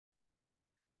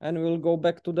and we'll go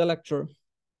back to the lecture.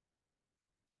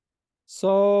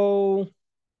 So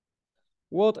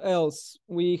what else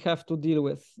we have to deal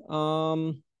with?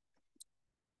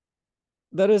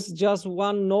 There is just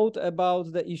one note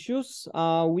about the issues.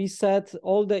 We said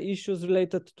all the issues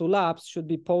related to labs should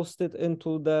be posted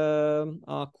into the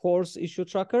course issue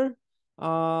tracker.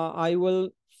 I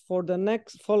will, for the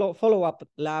next follow-up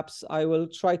labs, I will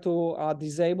try to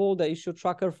disable the issue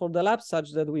tracker for the lab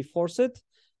such that we force it.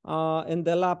 In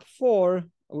the lab 4,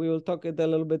 we will talk it a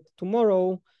little bit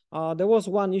tomorrow. There was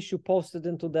one issue posted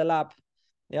into the lab.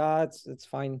 Yeah, it's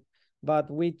fine.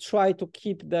 But we try to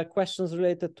keep the questions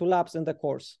related to labs in the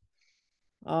course.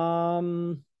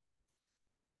 What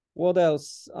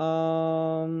else?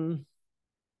 The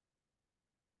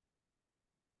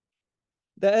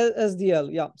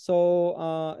SDL, yeah.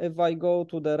 So if I go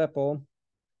to the repo,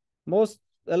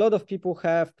 a lot of people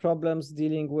have problems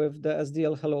dealing with the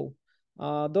SDL hello.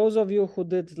 Those of you who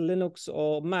did Linux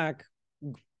or Mac,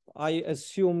 I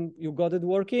assume you got it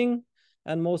working.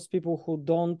 And most people who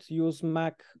don't use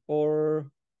Mac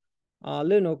or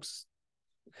Linux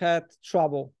had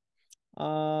trouble.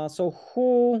 So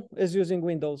who is using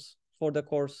Windows for the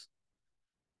course?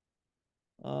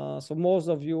 So most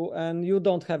of you, and you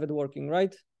don't have it working,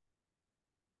 right?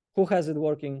 Who has it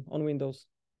working on Windows?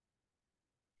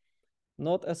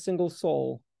 Not a single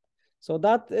soul. So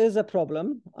that is a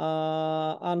problem.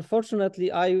 Unfortunately,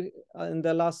 in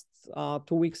the last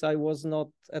 2 weeks, I was not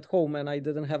at home and I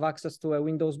didn't have access to a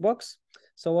Windows box.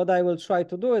 So what I will try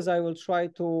to do is I will try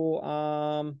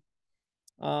to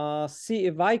see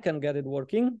if I can get it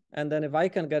working. And then if I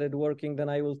can get it working, then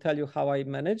I will tell you how I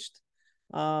managed.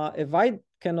 If I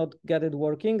cannot get it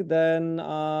working, then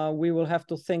we will have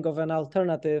to think of an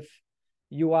alternative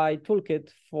UI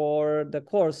toolkit for the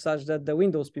course such that the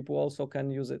Windows people also can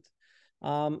use it.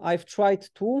 I've tried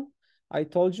two. I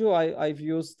told you I've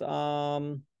used,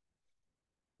 what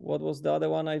was the other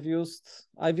one I've used?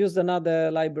 I've used another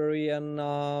library and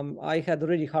I had a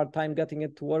really hard time getting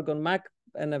it to work on Mac.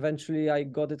 And eventually I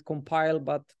got it compiled,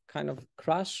 but kind of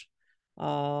crash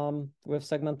with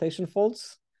segmentation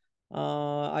faults.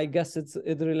 I guess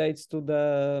it relates to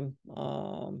the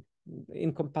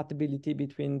incompatibility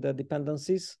between the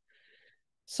dependencies.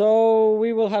 So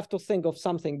we will have to think of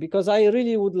something because I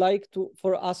really would like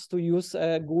for us to use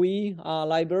a GUI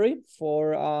library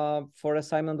for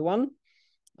assignment 1.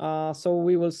 So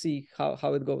we will see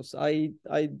how it goes. I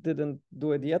didn't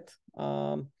do it yet.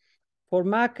 For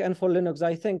Mac and for Linux,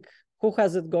 I think, who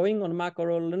has it going on Mac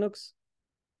or on Linux?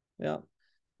 Yeah,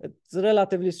 it's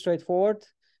relatively straightforward.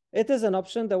 It is an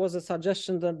option. There was a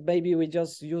suggestion that maybe we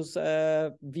just use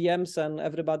VMs and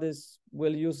everybody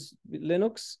will use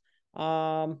Linux.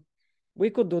 We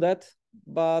could do that,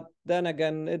 but then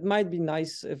again, it might be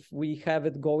nice if we have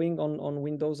it going on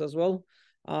Windows as well.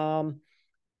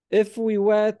 If we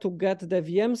were to get the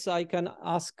VMs, I can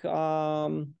ask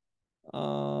the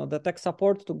tech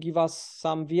support to give us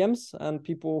some VMs and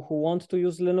people who want to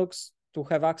use Linux to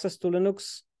have access to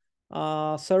Linux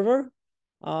server.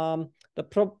 The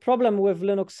problem with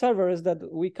Linux server is that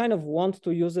we kind of want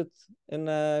to use it in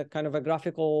a kind of a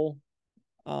graphical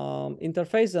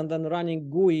interface, and then running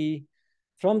GUI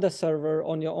from the server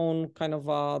on your own kind of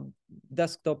a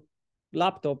desktop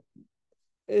laptop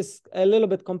is a little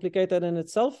bit complicated in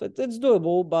itself. It's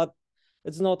doable, but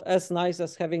it's not as nice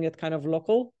as having it kind of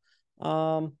local.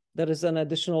 There is an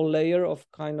additional layer of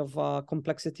kind of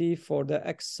complexity for the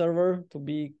X server to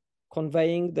be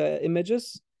conveying the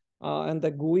images and the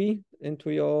GUI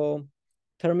into your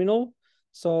terminal.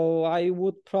 So I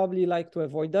would probably like to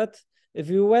avoid that. If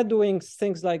you were doing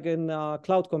things like in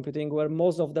cloud computing, where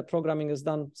most of the programming is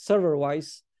done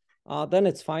server-wise, then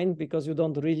it's fine because you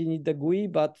don't really need the GUI.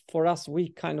 But for us, we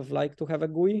kind of like to have a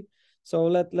GUI. So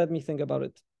let me think about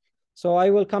it. So I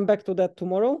will come back to that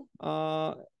tomorrow.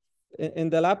 In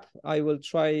the lab, I will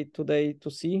try today to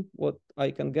see what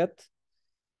I can get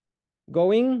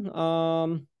going.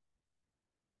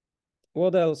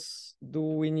 What else do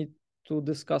we need to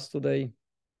discuss today?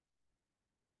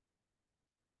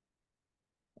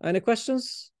 Any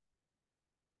questions?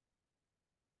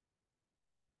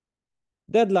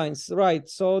 Deadlines, right.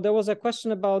 So there was a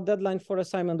question about deadline for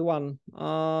assignment 1.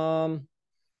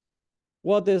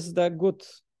 What is the good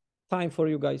time for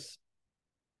you guys?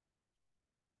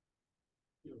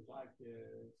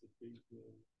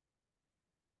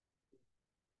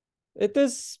 It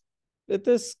is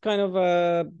kind of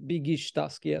a big-ish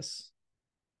task, yes.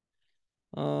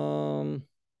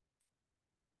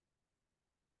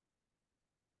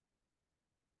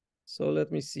 So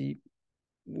let me see.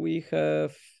 We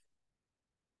have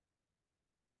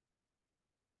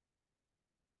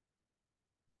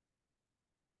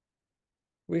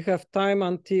We have time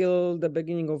until the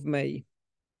beginning of May.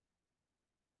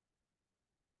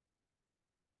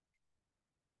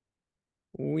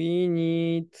 We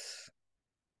need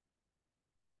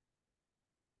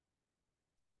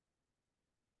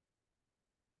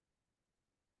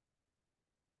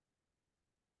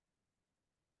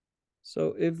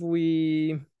so if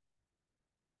we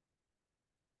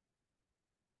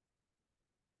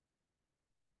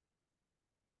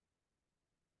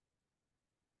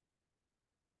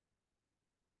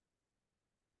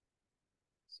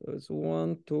so it's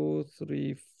 1, 2,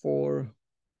 3, 4.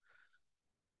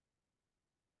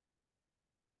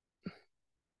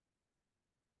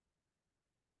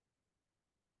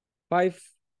 5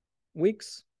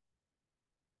 weeks.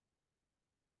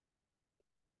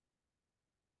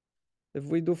 If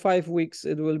we do 5 weeks,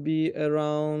 it will be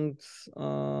around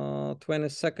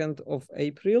 22nd of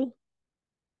April.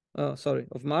 Sorry,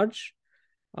 of March.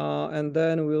 And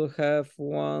then we'll have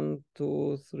 1,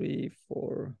 2, 3,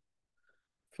 4,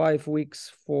 5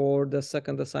 weeks for the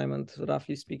second assignment,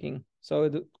 roughly speaking. So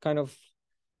it kind of,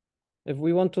 if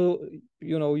we want to,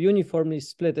 uniformly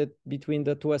split it between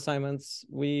the two assignments,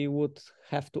 we would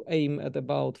have to aim at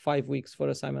about 5 weeks for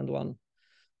assignment 1.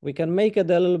 We can make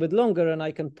it a little bit longer, and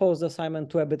I can pose the assignment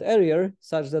to a bit earlier,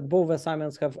 such that both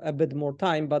assignments have a bit more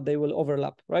time, but they will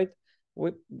overlap, right?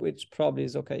 Which probably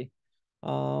is okay.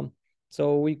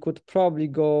 So we could probably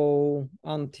go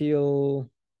until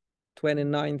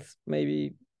 29th,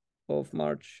 maybe, of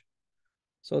March.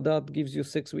 So that gives you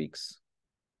 6 weeks.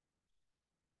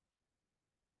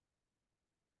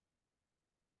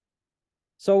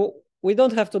 So we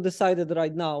don't have to decide it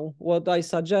right now. What I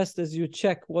suggest is you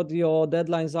check what your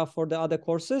deadlines are for the other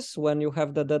courses when you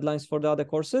have the deadlines for the other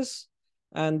courses.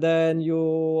 And then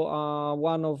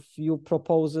one of you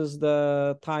proposes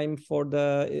the time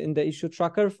in the issue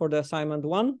tracker for the assignment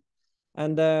 1.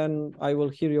 And then I will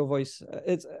hear your voice.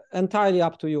 It's entirely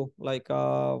up to you, like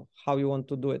how you want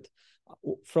to do it.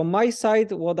 From my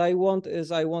side, what I want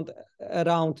is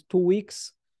around 2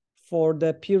 weeks for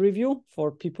the peer review, for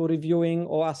people reviewing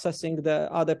or assessing the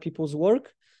other people's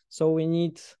work. So we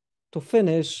need to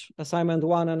finish assignment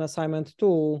 1 and assignment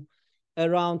 2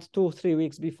 around 2-3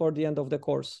 weeks before the end of the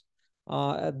course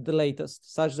at the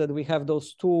latest, such that we have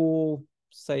those 2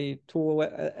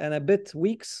 and a bit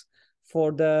weeks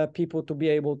for the people to be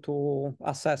able to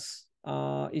assess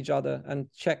each other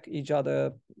and check each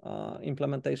other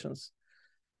implementations.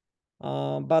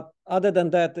 But other than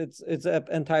that, it's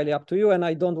entirely up to you. And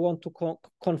I don't want to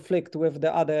conflict with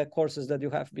the other courses that you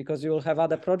have, because you will have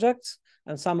other projects,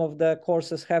 and some of the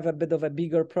courses have a bit of a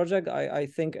bigger project. I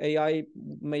think AI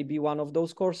may be one of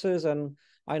those courses. And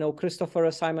I know Christopher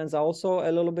assignments are also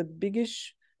a little bit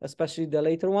biggish, especially the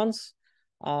later ones.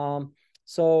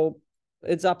 So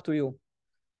it's up to you.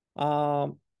 I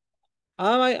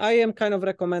am kind of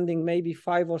recommending maybe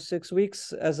 5 or 6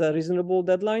 weeks as a reasonable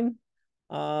deadline.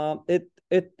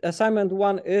 Assignment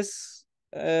 1 is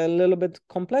a little bit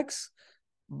complex,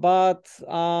 but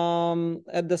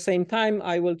at the same time,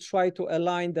 I will try to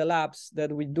align the labs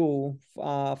that we do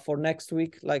for next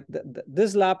week. Like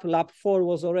this lab 4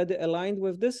 was already aligned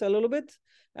with this a little bit,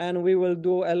 and we will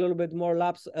do a little bit more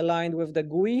labs aligned with the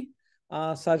GUI,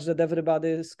 such that everybody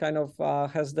is kind of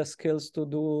has the skills to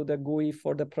do the GUI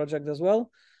for the project as well.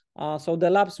 So the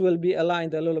labs will be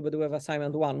aligned a little bit with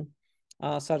assignment 1.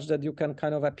 Such that you can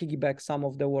kind of piggyback some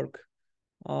of the work.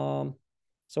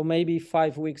 So maybe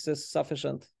 5 weeks is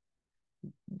sufficient.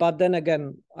 But then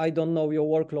again, I don't know your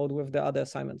workload with the other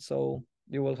assignments, so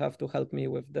you will have to help me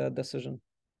with the decision.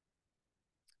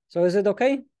 So is it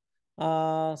okay?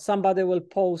 Somebody will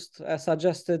post a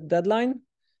suggested deadline,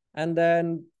 and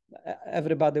then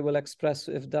everybody will express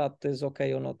if that is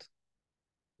okay or not.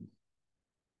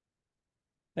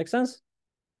 Make sense?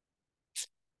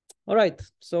 All right,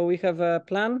 so we have a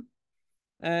plan.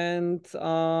 And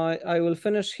I will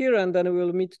finish here, and then we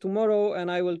will meet tomorrow, and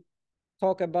I will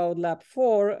talk about lab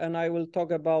 4, and I will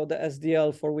talk about the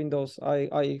SDL for Windows.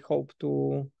 I hope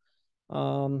to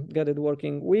get it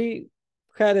working. We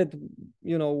had it,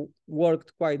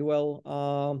 worked quite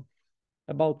well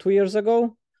about 2 years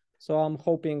ago. So I'm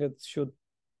hoping it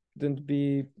shouldn't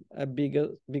be a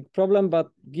big problem,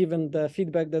 but given the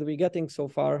feedback that we're getting so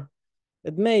far,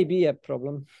 it may be a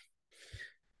problem.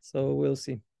 So we'll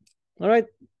see. All right.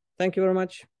 Thank you very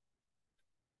much.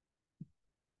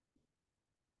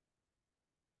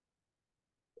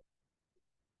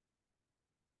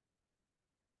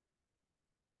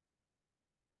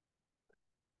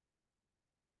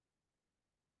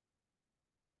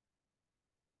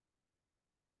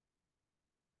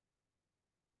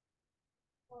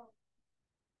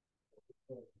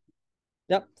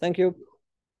 Yeah, thank you.